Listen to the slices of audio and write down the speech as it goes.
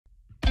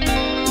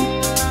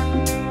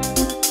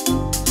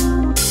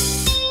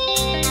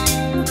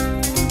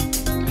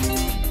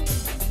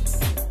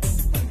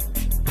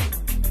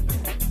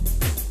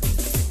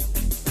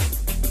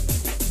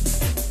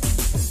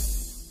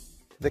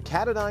The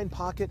Katadyn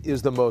Pocket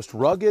is the most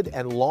rugged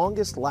and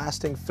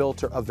longest-lasting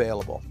filter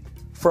available.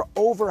 For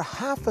over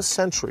half a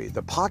century,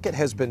 the Pocket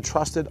has been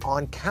trusted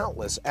on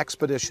countless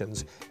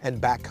expeditions and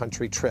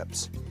backcountry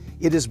trips.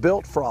 It is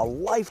built for a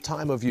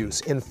lifetime of use.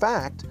 In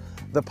fact,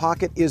 the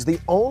Pocket is the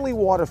only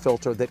water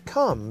filter that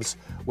comes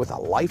with a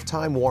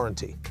lifetime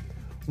warranty.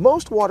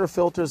 Most water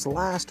filters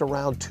last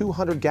around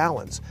 200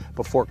 gallons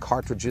before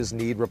cartridges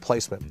need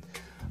replacement.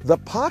 The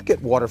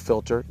Pocket water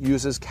filter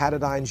uses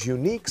Katadyn's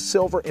unique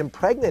silver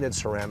impregnated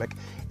ceramic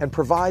and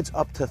provides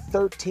up to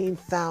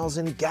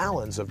 13,000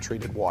 gallons of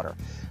treated water.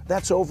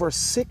 That's over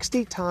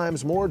 60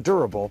 times more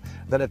durable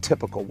than a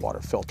typical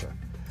water filter.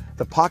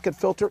 The Pocket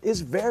filter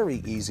is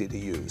very easy to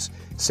use.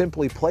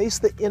 Simply place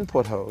the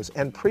input hose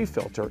and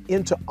pre-filter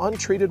into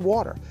untreated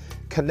water.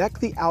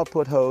 Connect the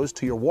output hose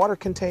to your water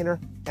container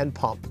and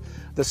pump.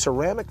 The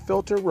ceramic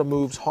filter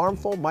removes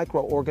harmful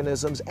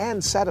microorganisms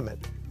and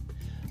sediment.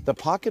 The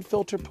Pocket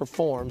filter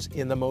performs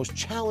in the most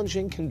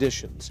challenging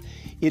conditions.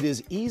 It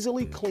is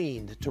easily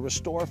cleaned to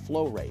restore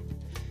flow rate.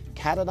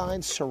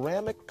 Katadyn's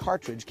ceramic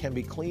cartridge can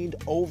be cleaned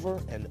over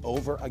and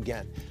over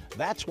again.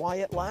 That's why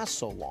it lasts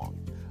so long.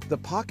 The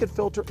Pocket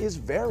filter is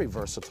very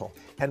versatile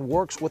and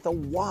works with a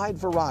wide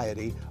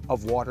variety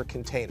of water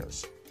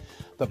containers.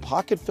 The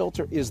Pocket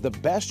filter is the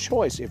best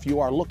choice if you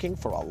are looking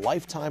for a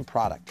lifetime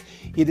product.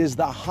 It is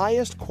the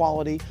highest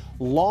quality,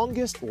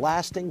 longest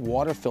lasting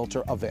water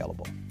filter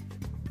available.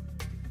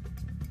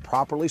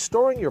 Properly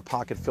storing your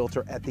Pocket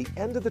filter at the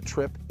end of the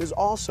trip is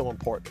also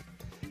important.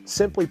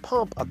 Simply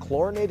pump a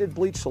chlorinated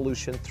bleach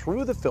solution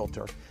through the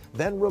filter,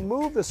 then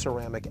remove the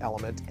ceramic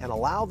element and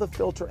allow the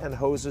filter and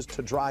hoses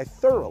to dry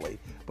thoroughly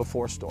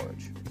before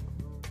storage.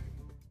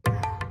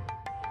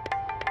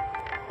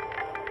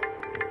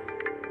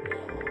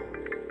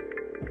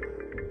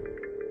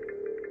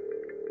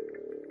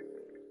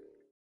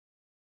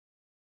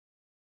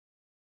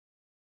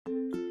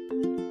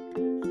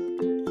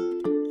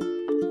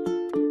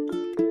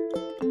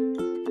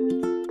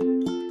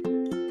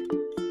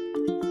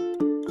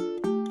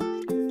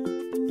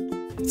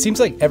 It seems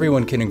like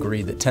everyone can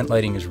agree that tent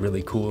lighting is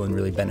really cool and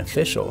really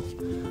beneficial.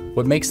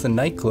 What makes the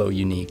Night Glow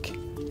unique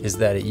is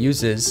that it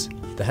uses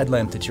the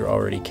headlamp that you're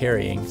already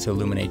carrying to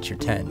illuminate your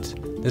tent.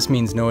 This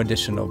means no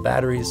additional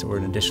batteries or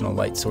an additional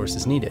light source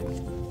is needed.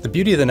 The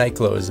beauty of the Night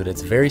Glow is that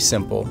it's very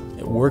simple,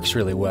 it works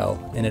really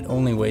well, and it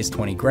only weighs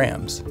 20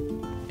 grams.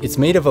 It's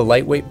made of a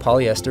lightweight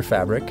polyester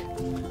fabric.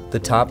 The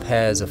top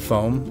has a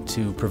foam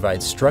to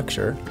provide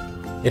structure.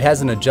 It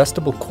has an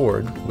adjustable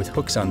cord with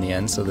hooks on the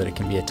end so that it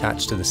can be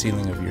attached to the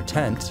ceiling of your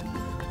tent.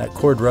 That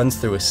cord runs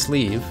through a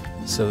sleeve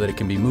so that it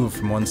can be moved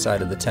from one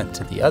side of the tent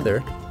to the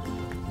other.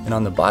 And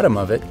on the bottom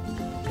of it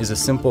is a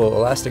simple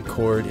elastic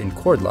cord in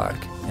cord lock,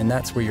 and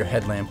that's where your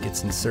headlamp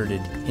gets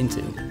inserted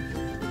into.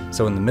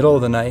 So in the middle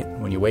of the night,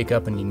 when you wake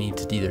up and you need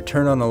to either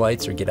turn on the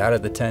lights or get out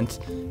of the tent,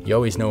 you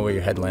always know where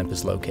your headlamp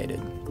is located.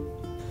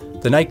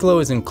 The Night Glow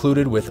is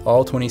included with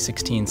all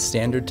 2016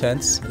 standard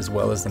tents, as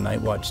well as the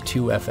Nightwatch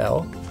 2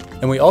 FL.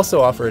 And we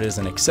also offer it as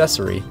an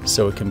accessory,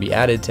 so it can be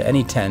added to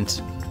any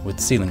tent with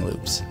ceiling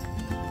loops.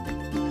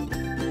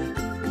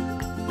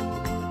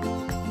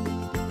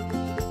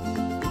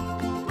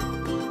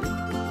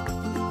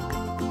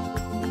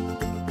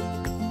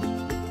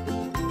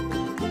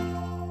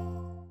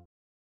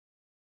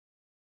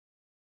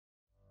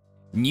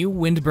 New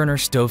Windburner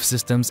stove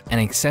systems and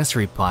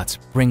accessory pots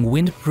bring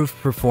windproof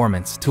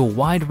performance to a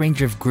wide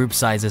range of group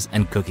sizes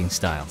and cooking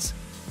styles.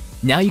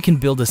 Now you can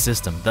build a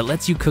system that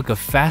lets you cook a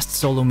fast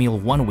solo meal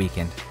one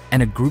weekend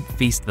and a group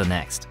feast the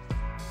next.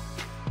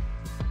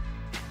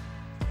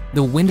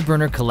 The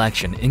Windburner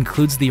collection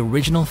includes the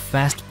original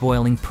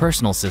fast-boiling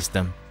personal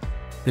system,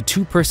 the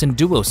two-person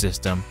duo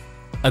system,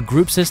 a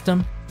group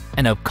system,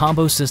 and a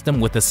combo system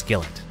with a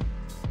skillet.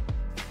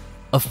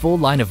 A full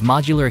line of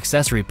modular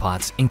accessory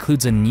pots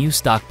includes a new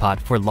stock pot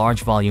for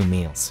large volume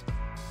meals.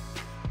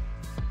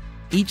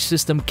 Each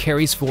system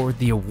carries forward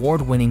the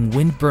award-winning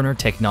Windburner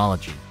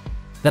technology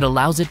that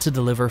allows it to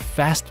deliver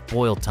fast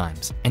boil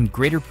times and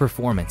greater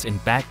performance in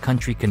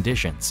backcountry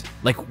conditions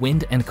like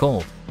wind and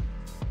cold.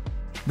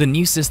 The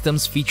new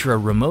systems feature a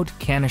remote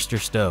canister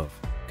stove,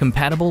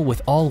 compatible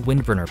with all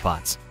Windburner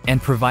pots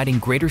and providing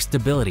greater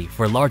stability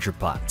for larger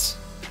pots.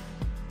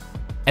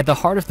 At the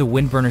heart of the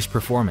Windburner's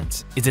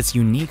performance is its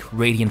unique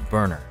radiant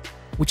burner,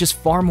 which is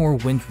far more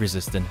wind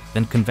resistant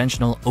than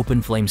conventional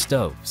open flame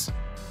stoves.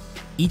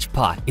 Each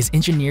pot is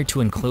engineered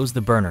to enclose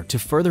the burner to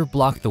further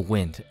block the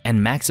wind and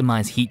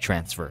maximize heat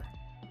transfer.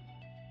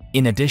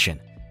 In addition,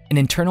 an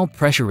internal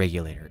pressure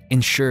regulator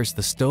ensures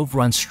the stove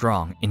runs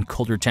strong in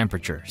colder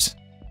temperatures.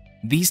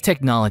 These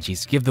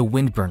technologies give the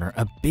Windburner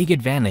a big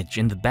advantage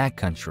in the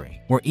backcountry,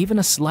 where even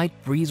a slight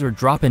breeze or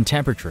drop in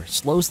temperature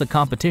slows the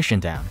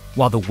competition down,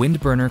 while the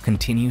Windburner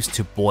continues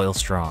to boil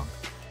strong.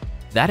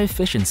 That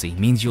efficiency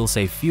means you'll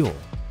save fuel,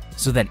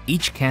 so that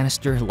each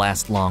canister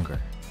lasts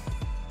longer.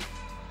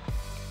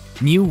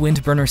 New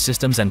Windburner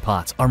systems and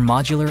pots are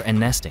modular and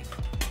nesting,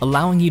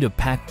 allowing you to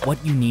pack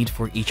what you need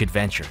for each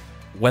adventure,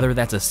 whether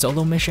that's a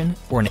solo mission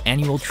or an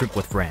annual trip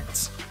with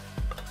friends.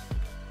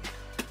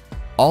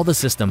 All the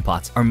system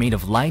pots are made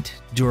of light,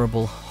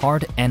 durable,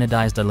 hard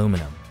anodized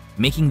aluminum,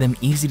 making them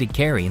easy to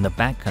carry in the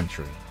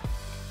backcountry.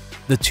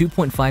 The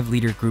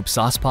 2.5-liter group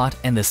sauce pot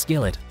and the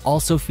skillet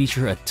also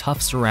feature a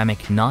tough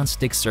ceramic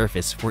non-stick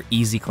surface for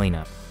easy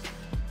cleanup.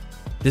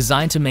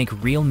 Designed to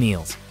make real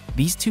meals,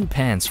 these two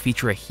pans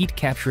feature a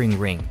heat-capturing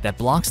ring that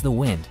blocks the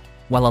wind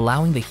while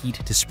allowing the heat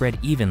to spread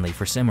evenly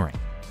for simmering.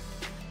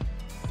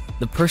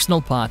 The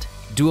personal pot,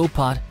 duo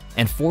pot,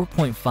 and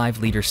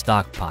 4.5-liter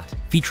stock pot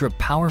feature a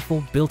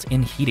powerful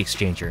built-in heat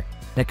exchanger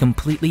that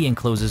completely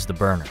encloses the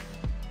burner.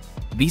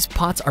 These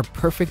pots are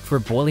perfect for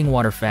boiling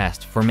water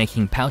fast for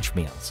making pouch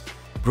meals,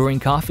 brewing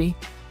coffee,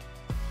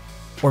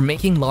 or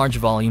making large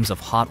volumes of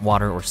hot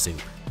water or soup.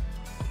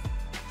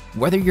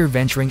 Whether you're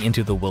venturing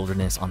into the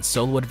wilderness on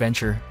solo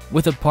adventure,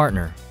 with a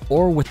partner,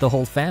 or with the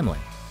whole family,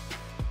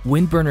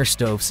 Windburner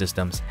stove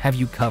systems have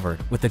you covered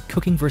with the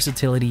cooking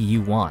versatility you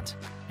want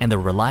and the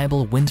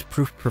reliable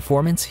windproof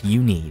performance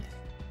you need.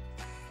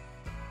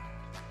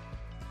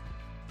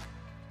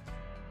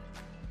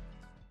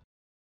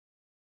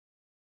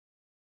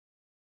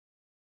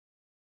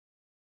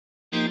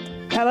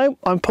 Hello,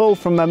 I'm Paul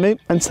from Mammut,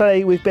 and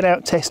today we've been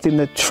out testing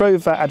the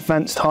Trova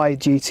Advanced High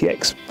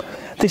GTX.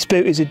 This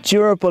boot is a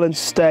durable and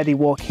sturdy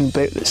walking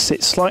boot that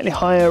sits slightly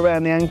higher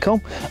around the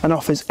ankle and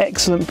offers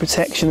excellent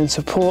protection and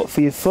support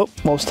for your foot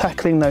whilst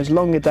tackling those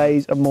longer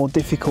days and more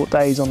difficult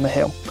days on the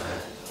hill.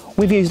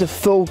 We've used a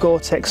full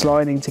Gore-Tex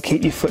lining to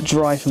keep your foot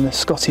dry from the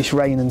Scottish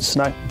rain and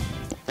snow.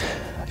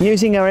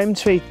 Using our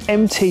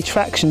MT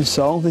traction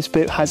sole, this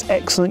boot has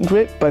excellent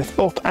grip both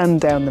up and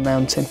down the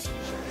mountain.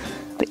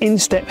 The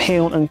instep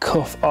heel and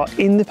cuff are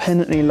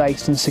independently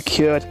laced and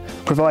secured,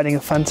 providing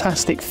a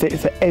fantastic fit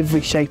for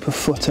every shape of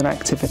foot and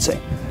activity.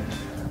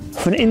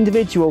 For an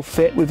individual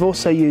fit, we've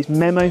also used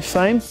memo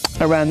foam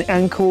around the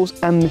ankles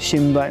and the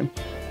shin bone.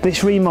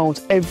 This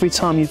remoulds every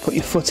time you put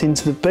your foot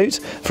into the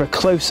boot for a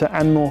closer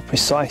and more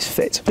precise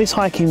fit. This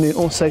hiking boot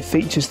also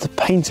features the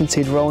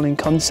patented rolling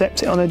concept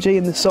technology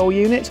in the sole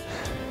unit.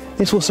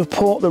 This will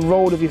support the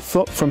roll of your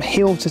foot from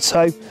heel to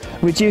toe,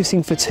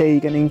 reducing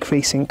fatigue and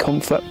increasing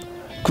comfort.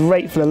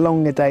 Great for the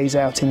longer days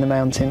out in the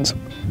mountains.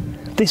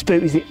 This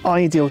boot is the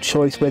ideal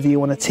choice whether you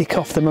want to tick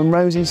off the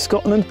Munros in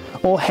Scotland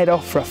or head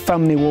off for a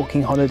family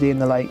walking holiday in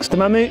the lakes. The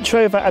Mammut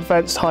Trova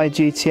Advanced High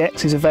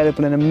GTX is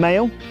available in a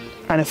male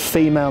and a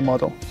female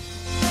model.